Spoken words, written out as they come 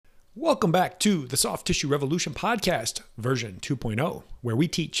Welcome back to the Soft Tissue Revolution podcast, version 2.0, where we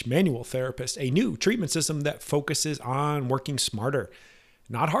teach manual therapists a new treatment system that focuses on working smarter,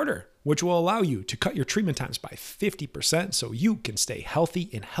 not harder, which will allow you to cut your treatment times by 50% so you can stay healthy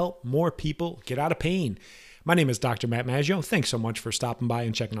and help more people get out of pain. My name is Dr. Matt Maggio. Thanks so much for stopping by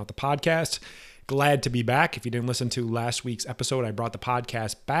and checking out the podcast. Glad to be back. If you didn't listen to last week's episode, I brought the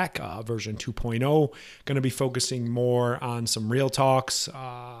podcast back, version 2.0. Going to be focusing more on some real talks,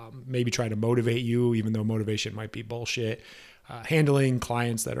 maybe try to motivate you, even though motivation might be bullshit. Handling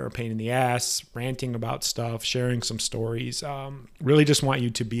clients that are a pain in the ass, ranting about stuff, sharing some stories. Really just want you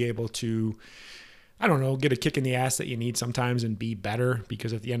to be able to, get a kick in the ass that you need sometimes and be better,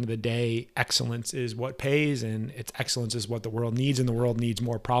 because at the end of the day, excellence is what pays, and excellence is what the world needs, and the world needs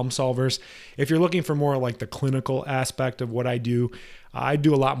more problem solvers. If you're looking for more like the clinical aspect of what I do a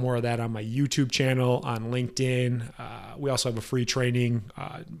lot more of that on my YouTube channel, on LinkedIn. We also have a free training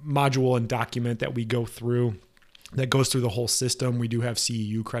module and document that we go through that goes through the whole system. We do have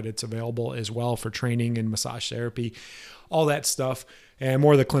CEU credits available as well for training and massage therapy, all that stuff. And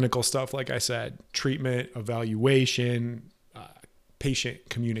more of the clinical stuff, like I said, treatment, evaluation, patient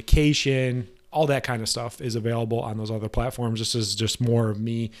communication, all that kind of stuff is available on those other platforms. This is just more of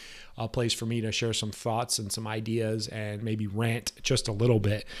me, a place for me to share some thoughts and some ideas and maybe rant just a little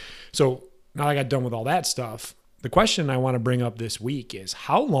bit. So now I got done with all that stuff. The question I want to bring up this week is,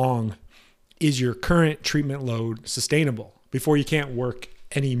 how long is your current treatment load sustainable before you can't work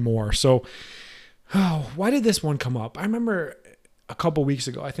anymore? So, why did this one come up? I remember a couple weeks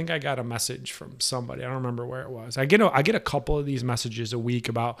ago, I think I got a message from somebody. I don't remember where it was. I get a couple of these messages a week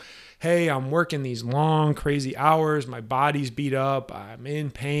about, hey, I'm working these long, crazy hours. My body's beat up. I'm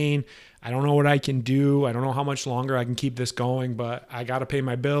in pain. I don't know what I can do. I don't know how much longer I can keep this going, but I got to pay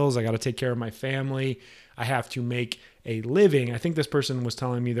my bills. I got to take care of my family. I have to make a living. I think this person was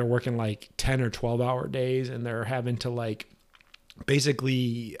telling me they're working like 10 or 12-hour days, and they're having to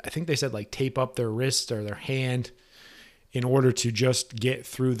basically, I think they said tape up their wrist or their hand in order to just get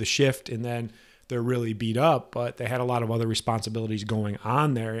through the shift, and then they're really beat up, but they had a lot of other responsibilities going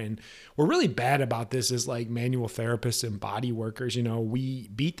on there. And we're really bad about this as manual therapists and body workers. We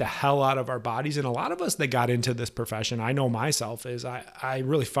beat the hell out of our bodies, and a lot of us that got into this profession, I know myself, is I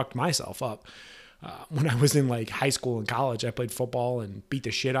really fucked myself up. When I was in high school and college, I played football and beat the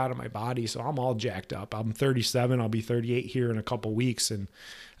shit out of my body. So I'm all jacked up. I'm 37. I'll be 38 here in a couple weeks. And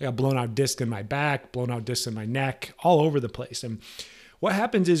I got blown out disc in my back, blown out disc in my neck, all over the place. And what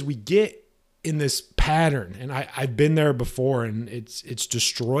happens is we get in this pattern, and I've been there before, and it's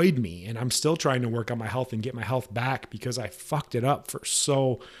destroyed me. And I'm still trying to work on my health and get my health back because I fucked it up for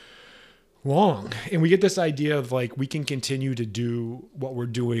so long. And we get this idea of we can continue to do what we're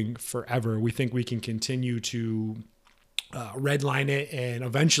doing forever. We think we can continue to redline it, and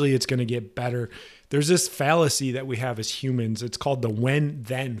eventually it's going to get better. There's this fallacy that we have as humans. It's called the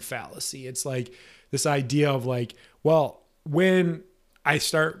when-then fallacy. It's this idea of well, when I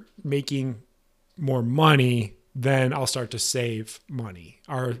start making more money, then I'll start to save money.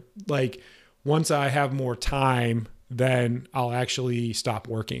 Or once I have more time, then I'll actually stop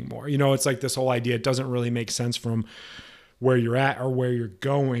working more. It's this whole idea. It doesn't really make sense from where you're at or where you're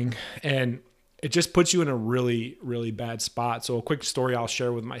going. And it just puts you in a really, really bad spot. So a quick story I'll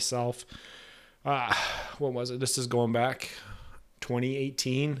share with myself. What was it? This is going back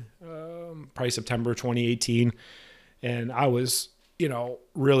 2018, probably September 2018. And I was,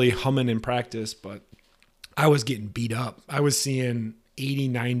 really humming in practice, but I was getting beat up. I was seeing 80,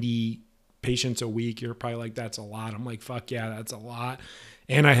 90 patients a week. You're probably that's a lot. I'm fuck yeah, that's a lot.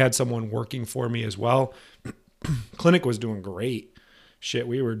 And I had someone working for me as well. Clinic was doing great. Shit,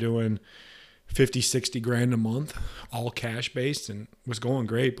 we were doing 50, 60 grand a month, all cash based, and was going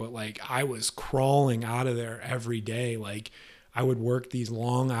great. But I was crawling out of there every day. I would work these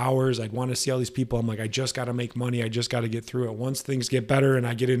long hours. I'd want to see all these people. I'm I just got to make money. I just got to get through it. Once things get better and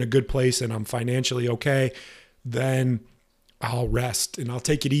I get in a good place and I'm financially okay, then I'll rest and I'll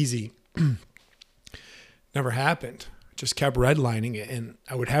take it easy. Never happened. Just kept redlining it. And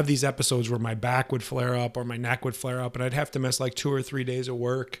I would have these episodes where my back would flare up or my neck would flare up, and I'd have to miss 2 or 3 days of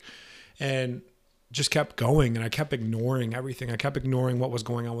work, and just kept going. And I kept ignoring everything. I kept ignoring what was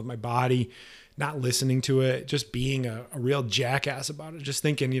going on with my body, not listening to it, just being a real jackass about it. Just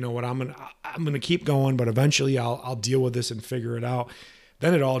thinking, what, I'm going to keep going, but eventually I'll deal with this and figure it out.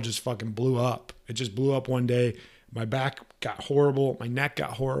 Then it all just fucking blew up. It just blew up one day. My back got horrible. My neck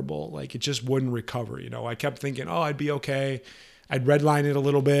got horrible. It just wouldn't recover. I kept thinking, oh, I'd be okay. I'd redline it a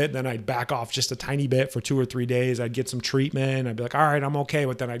little bit, then I'd back off just a tiny bit for 2 or 3 days. I'd get some treatment. I'd be like, all right, I'm okay.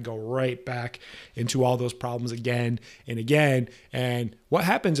 But then I'd go right back into all those problems again and again. And what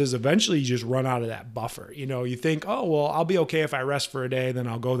happens is eventually you just run out of that buffer. You think, oh, well, I'll be okay if I rest for a day, then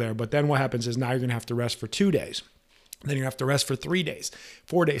I'll go there. But then what happens is now you're going to have to rest for 2 days. Then you have to rest for 3 days,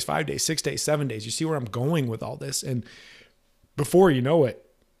 4 days, 5 days, 6 days, 7 days. You see where I'm going with all this? And before you know it,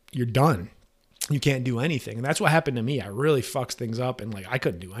 you're done. You can't do anything. And that's what happened to me. I really fucked things up and I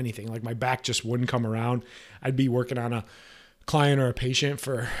couldn't do anything. My back just wouldn't come around. I'd be working on a client or a patient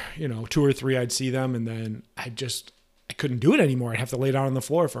for, 2 or 3, I'd see them. And then I couldn't do it anymore. I'd have to lay down on the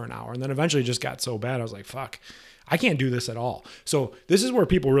floor for an hour. And then eventually it just got so bad. I was like, fuck, I can't do this at all. So this is where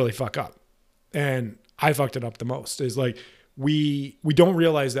people really fuck up. And I fucked it up the most is we don't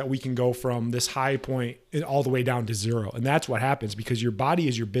realize that we can go from this high point all the way down to zero. And that's what happens because your body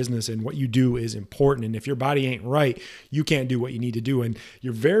is your business and what you do is important. And if your body ain't right, you can't do what you need to do. And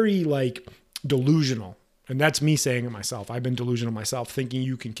you're very delusional. And that's me saying it myself. I've been delusional myself, thinking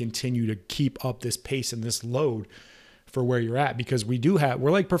you can continue to keep up this pace and this load for where you're at because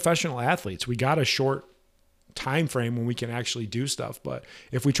we're like professional athletes. We got a short time frame when we can actually do stuff. But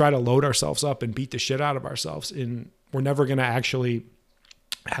if we try to load ourselves up and beat the shit out of ourselves, we're never going to actually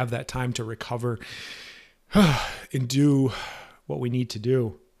have that time to recover and do what we need to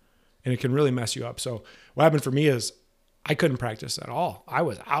do. And it can really mess you up. So what happened for me is I couldn't practice at all. I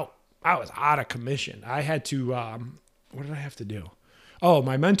was out. I was out of commission. I had to, what did I have to do? Oh,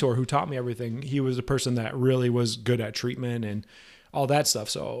 my mentor who taught me everything, he was a person that really was good at treatment and all that stuff.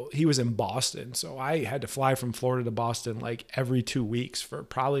 So he was in Boston. So I had to fly from Florida to Boston every 2 weeks for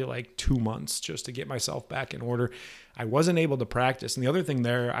probably 2 months just to get myself back in order. I wasn't able to practice. And the other thing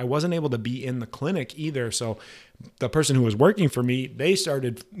there, I wasn't able to be in the clinic either. So the person who was working for me, they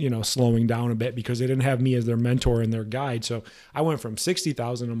started, slowing down a bit because they didn't have me as their mentor and their guide. So I went from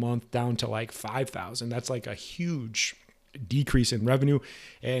 $60,000 a month down to $5,000. That's a huge decrease in revenue.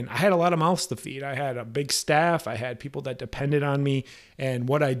 And I had a lot of mouths to feed. I had a big staff. I had people that depended on me. And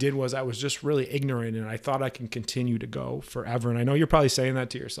what I did was I was just really ignorant and I thought I can continue to go forever. And I know you're probably saying that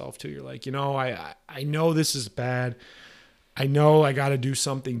to yourself too. You're like, I know this is bad. I know I got to do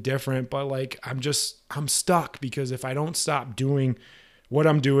something different, but I'm stuck because if I don't stop doing what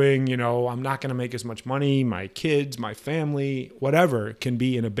I'm doing, I'm not going to make as much money. My kids, my family, whatever can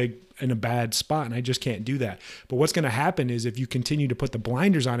be in a bad spot. And I just can't do that. But what's going to happen is if you continue to put the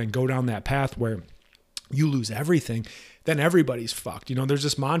blinders on and go down that path where you lose everything, then everybody's fucked. There's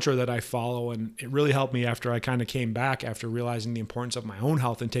this mantra that I follow and it really helped me after I kind of came back after realizing the importance of my own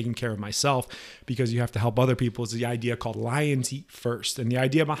health and taking care of myself because you have to help other people. It's the idea called lions eat first. And the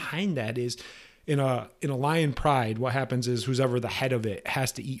idea behind that is in a lion pride, what happens is who's ever the head of it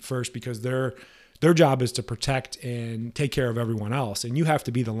has to eat first because their job is to protect and take care of everyone else. And you have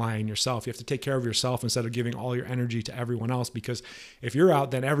to be the lion yourself. You have to take care of yourself instead of giving all your energy to everyone else because if you're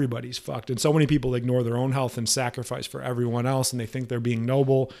out, then everybody's fucked. And so many people ignore their own health and sacrifice for everyone else. And they think they're being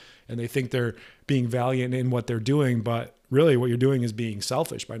noble and they think they're being valiant in what they're doing. But really what you're doing is being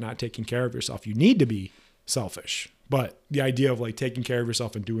selfish by not taking care of yourself. You need to be selfish. But the idea of taking care of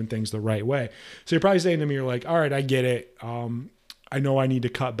yourself and doing things the right way. So you're probably saying to me, you're like, all right, I get it. I know I need to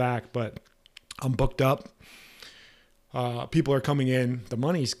cut back, but I'm booked up. People are coming in. The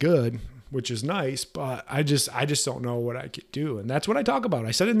money's good, which is nice, but I just don't know what I could do. And that's what I talk about.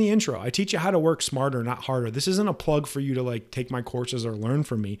 I said in the intro, I teach you how to work smarter, not harder. This isn't a plug for you to take my courses or learn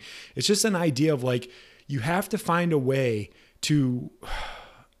from me. It's just an idea of you have to find a way to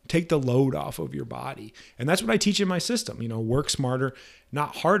take the load off of your body. And that's what I teach in my system, work smarter,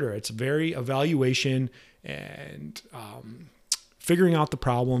 not harder. It's very evaluation and figuring out the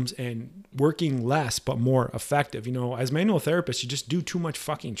problems and working less, but more effective. As manual therapists, you just do too much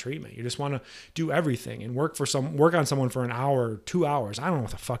fucking treatment. You just want to do everything and work on someone for an hour, 2 hours. I don't know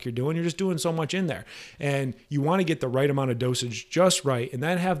what the fuck you're doing. You're just doing so much in there. And you want to get the right amount of dosage just right. And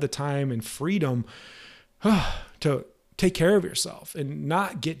then have the time and freedom to take care of yourself and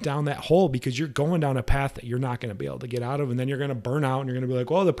not get down that hole because you're going down a path that you're not going to be able to get out of. And then you're going to burn out and you're going to be like,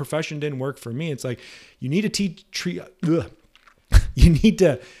 well, the profession didn't work for me. It's you need to you need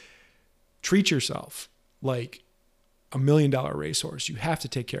to treat yourself like $1 million racehorse. You have to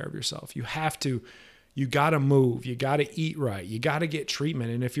take care of yourself. You got to move. You got to eat right. You got to get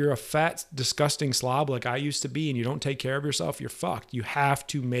treatment. And if you're a fat, disgusting slob like I used to be and you don't take care of yourself, you're fucked. You have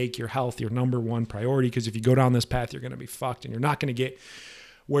to make your health your number one priority because if you go down this path, you're going to be fucked and you're not going to get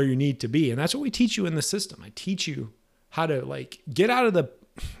where you need to be. And that's what we teach you in the system. I teach you how to get out of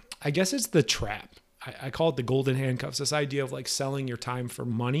I guess it's the trap. I call it the golden handcuffs, this idea of selling your time for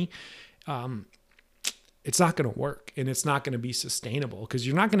money. it's not going to work, and it's not going to be sustainable because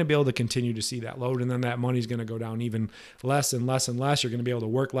you're not going to be able to continue to see that load. And then that money's going to go down even less and less and less. You're going to be able to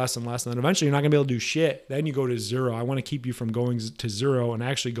work less and less. And then eventually you're not going to be able to do shit. Then you go to zero. I want to keep you from going to zero and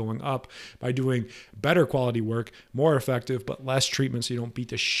actually going up by doing better quality work, more effective, but less treatment so you don't beat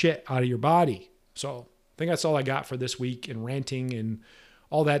the shit out of your body. So I think that's all I got for this week and ranting and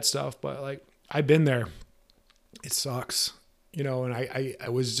all that stuff. But like, I've been there. It sucks, and I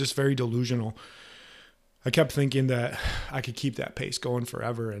was just very delusional. I kept thinking that I could keep that pace going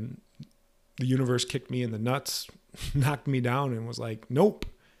forever, and the universe kicked me in the nuts, knocked me down, and was like, nope,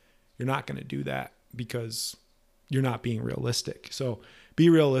 you're not going to do that because you're not being realistic. So be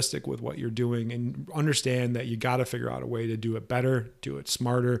realistic with what you're doing and understand that you got to figure out a way to do it better, do it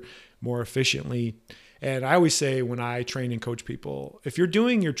smarter, more efficiently. And I always say when I train and coach people, if you're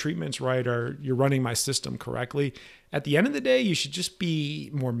doing your treatments right or you're running my system correctly, at the end of the day, you should just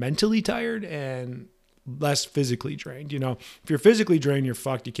be more mentally tired and less physically drained. If you're physically drained, you're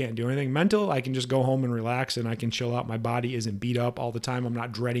fucked. You can't do anything. Mental, I can just go home and relax and I can chill out. My body isn't beat up all the time. I'm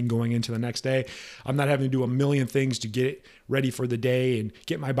not dreading going into the next day. I'm not having to do a million things to get it ready for the day and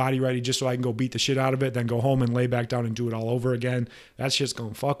get my body ready just so I can go beat the shit out of it, then go home and lay back down and do it all over again. That shit's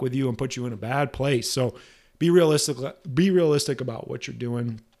going to fuck with you and put you in a bad place. So be realistic about what you're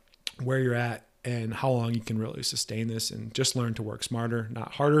doing, where you're at, and how long you can really sustain this, and just learn to work smarter,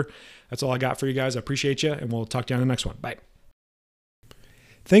 not harder. That's all I got for you guys. I appreciate you, and we'll talk to you on the next one. Bye.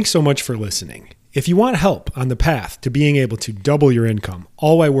 Thanks so much for listening. If you want help on the path to being able to double your income,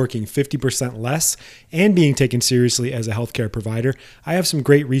 all while working 50% less and being taken seriously as a healthcare provider, I have some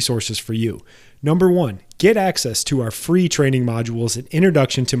great resources for you. Number 1, get access to our free training modules and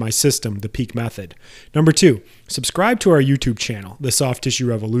introduction to my system, the Peak Method. Number 2, subscribe to our YouTube channel, The Soft Tissue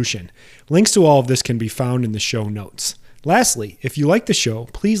Revolution. Links to all of this can be found in the show notes. Lastly, if you like the show,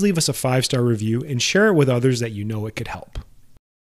 please leave us a 5-star review and share it with others that you know it could help.